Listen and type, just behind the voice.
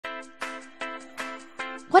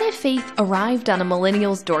What if faith arrived on a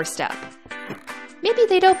millennial's doorstep? Maybe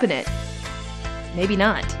they'd open it. Maybe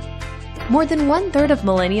not. More than 1/3 of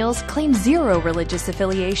millennials claim zero religious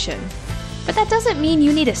affiliation. But that doesn't mean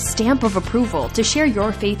you need a stamp of approval to share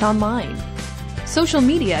your faith online. Social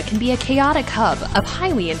media can be a chaotic hub of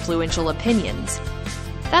highly influential opinions.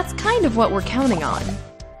 That's kind of what we're counting on.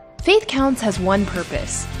 Faith Counts has one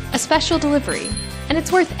purpose, a special delivery, and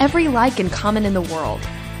it's worth every like and comment in the world.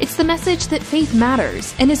 It's the message that faith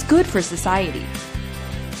matters and is good for society.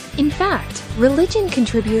 In fact, religion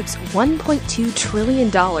contributes $1.2 trillion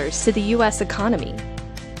to the U.S. economy.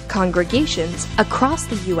 Congregations across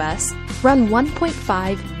the U.S. run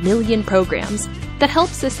 1.5 million programs that help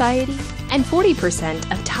society, and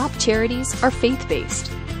 40% of top charities are faith-based.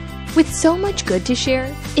 With so much good to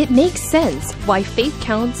share, it makes sense why Faith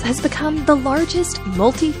Counts has become the largest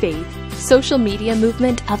multi-faith social media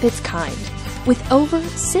movement of its kind, with over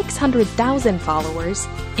 600,000 followers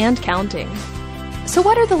and counting. So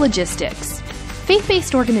what are the logistics?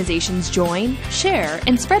 Faith-based organizations join, share,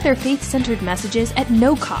 and spread their faith-centered messages at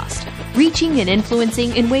no cost, reaching and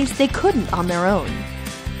influencing in ways they couldn't on their own.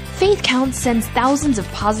 Faith Counts sends thousands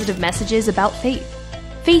of positive messages about faith.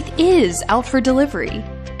 Faith is out for delivery,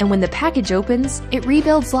 and when the package opens, it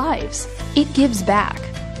rebuilds lives. It gives back.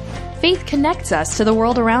 Faith connects us to the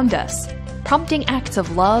world around us, prompting acts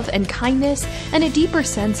of love and kindness and a deeper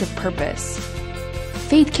sense of purpose.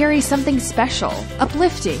 Faith carries something special,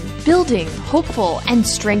 uplifting, building, hopeful, and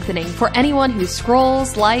strengthening for anyone who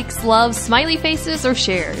scrolls, likes, loves, smiley faces, or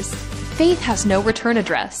shares. Faith has no return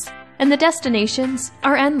address, and the destinations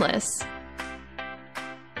are endless.